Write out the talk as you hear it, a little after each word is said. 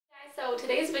So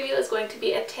today's video is going to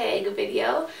be a tag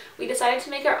video. We decided to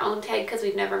make our own tag because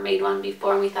we've never made one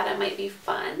before and we thought it might be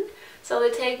fun. So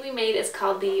the tag we made is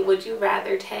called the Would You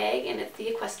Rather tag, and it's the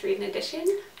Equestrian edition.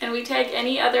 And we tag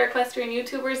any other equestrian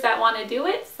YouTubers that want to do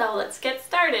it, so let's get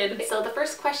started. So the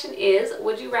first question is,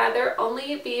 would you rather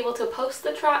only be able to post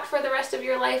the trot for the rest of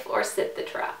your life or sit the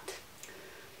trot?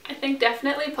 I think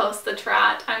definitely post the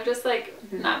trot. I'm just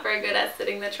not very good at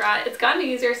sitting the trot. It's gotten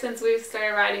easier since we've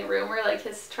started riding Rumor.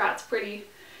 His trot's pretty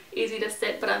easy to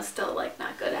sit, but I'm still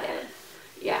not good at it.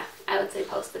 Yeah, I would say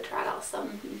post the trot also.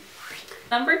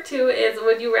 Number 2 is,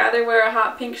 would you rather wear a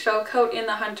hot pink show coat in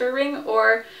the hunter ring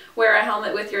or wear a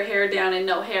helmet with your hair down and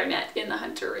no hairnet in the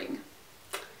hunter ring?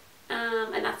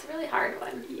 And that's a really hard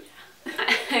one. Yeah.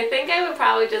 I think I would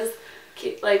probably just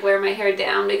wear my hair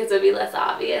down because it would be less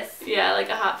obvious. Yeah,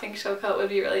 a hot pink show coat would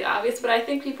be really obvious, but I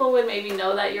think people would maybe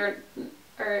know that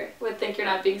or would think you're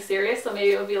not being serious, so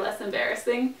maybe it would be less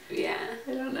embarrassing. Yeah.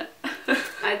 I don't know.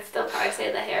 I'd still probably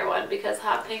say the hair one because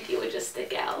hot pink you would just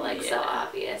stick out so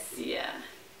obvious. Yeah.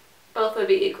 Both would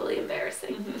be equally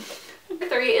embarrassing. Number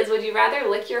 3 is, would you rather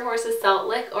lick your horse's salt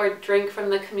lick or drink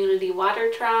from the community water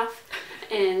trough?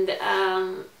 And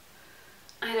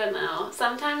I don't know.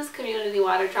 Sometimes community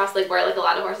water troughs, where a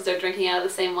lot of horses are drinking out of the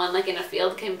same one, in a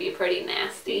field, can be pretty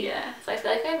nasty. Yeah. So I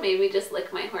feel like I'd maybe just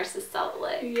lick my horse's salt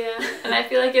lick. Yeah. And I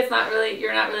feel like you're not really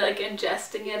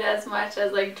ingesting it as much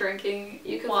as drinking.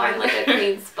 You can water. find a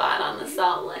clean spot on the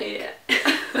salt lick.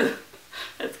 Yeah.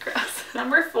 That's gross.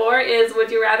 Number 4 is,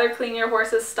 would you rather clean your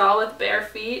horse's stall with bare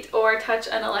feet or touch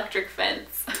an electric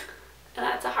fence? And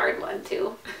that's a hard one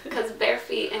too, because bare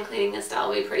feet and cleaning a stall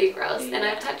would be pretty gross. Yeah. And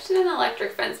I've touched an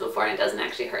electric fence before and it doesn't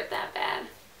actually hurt that bad.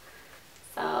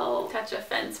 So touch a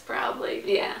fence probably.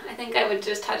 Yeah, I think I would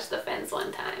just touch the fence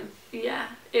one time. Yeah,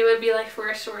 it would be for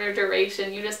a shorter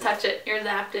duration. You just touch it, you're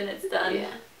zapped and it's done.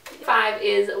 Yeah. 5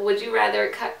 is, would you rather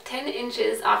cut 10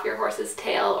 inches off your horse's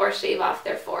tail or shave off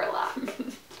their forelock?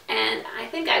 And I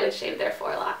think I would shave their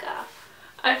forelock off.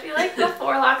 I feel like the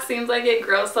forelock seems like it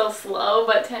grows so slow,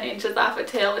 but 10 inches off a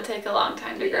tail would take a long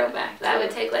time to grow back. That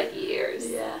would take years.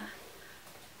 Yeah.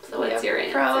 So what's your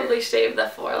answer? Probably shave the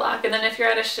forelock, and then if you're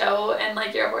at a show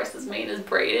and your horse's mane is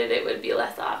braided, it would be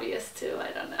less obvious too. I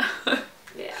don't know.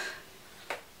 Yeah.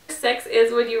 6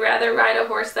 is, would you rather ride a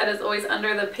horse that is always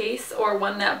under the pace or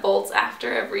one that bolts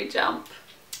after every jump?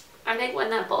 I think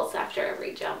one that bolts after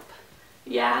every jump.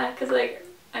 Yeah, because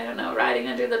I don't know, riding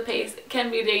under the pace can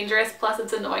be dangerous, plus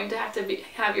it's annoying to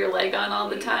have your leg on all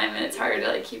the time, and it's harder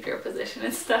to keep your position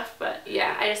and stuff, but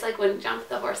yeah, I just wouldn't jump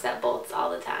the horse that bolts all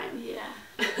the time. Yeah.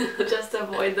 Just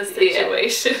avoid the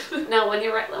situation. Yeah. No, when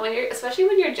you're especially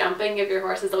when you're jumping, if your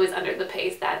horse is always under the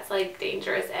pace, that's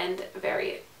dangerous and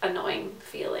very annoying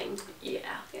feeling. Yeah.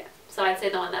 Yeah. So I'd say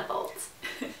the one that bolts.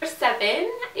 Number 7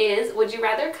 is, would you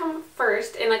rather come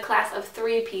first in a class of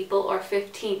 3 people or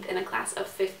 15th in a class of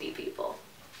 50 people?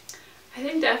 I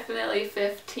think definitely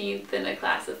 15th in a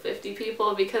class of 50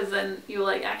 people, because then you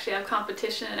actually have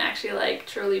competition and actually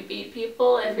truly beat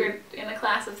people. If you're in a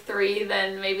class of 3,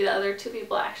 then maybe the other 2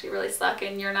 people actually really suck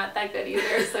and you're not that good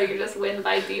either, so you just win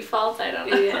by default. I don't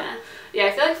know. Yeah. Yeah,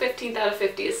 I feel 15th out of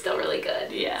 50 is still really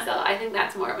good. Yeah. So I think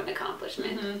that's more of an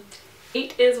accomplishment.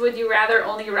 8 is, would you rather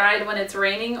only ride when it's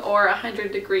raining or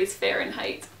 100 degrees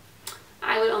Fahrenheit?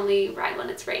 I would only ride when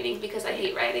it's raining because I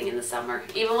hate riding in the summer.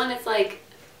 Even when it's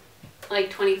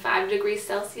 25 degrees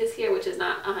Celsius here, which is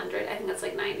not 100. I think that's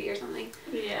 90 or something.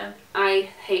 Yeah. I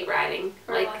hate riding.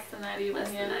 Or less than that even.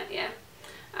 Less than that, yeah.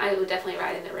 I would definitely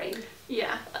ride in the rain.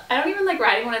 Yeah. I don't even like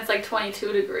riding when it's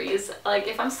 22 degrees.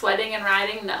 If I'm sweating and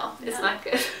riding, no, it's not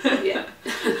good. Yeah.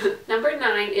 Number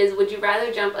 9 is, would you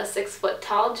rather jump a 6-foot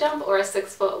tall jump or a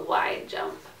 6-foot wide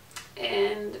jump?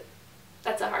 And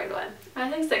that's a hard one. I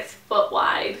think 6 foot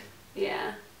wide.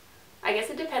 Yeah. I guess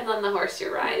it depends on the horse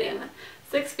you're riding. Yeah.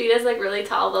 6 feet is really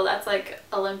tall though. That's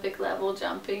Olympic level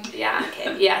jumping. Yeah.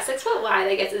 Okay. Yeah. 6 foot wide,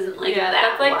 I guess, isn't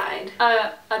that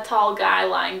wide. A tall guy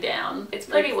lying down. It's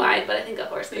pretty wide, but I think a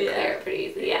horse can clear it pretty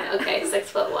easy. Yeah. Okay. 6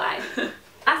 foot wide.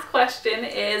 Last question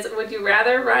is, would you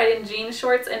rather ride in jean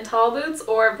shorts and tall boots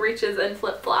or breeches and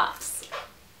flip flops?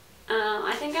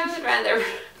 I think I would rather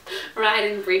ride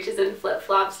in breeches and flip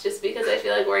flops, just because I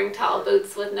feel wearing tall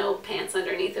boots with no pants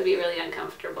underneath would be really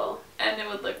uncomfortable. And it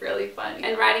would look really funny.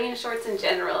 And riding in shorts in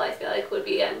general, I feel would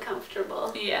be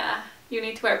uncomfortable. Yeah. You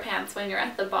need to wear pants when you're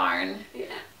at the barn. Yeah.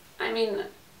 I mean,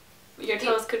 your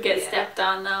toes could get stepped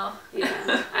on though.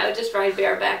 Yeah. I would just ride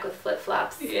bareback with flip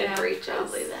flops and breeches.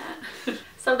 Probably that.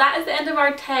 So that is the end of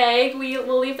our tag. We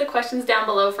will leave the questions down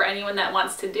below for anyone that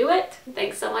wants to do it.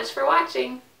 Thanks so much for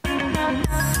watching.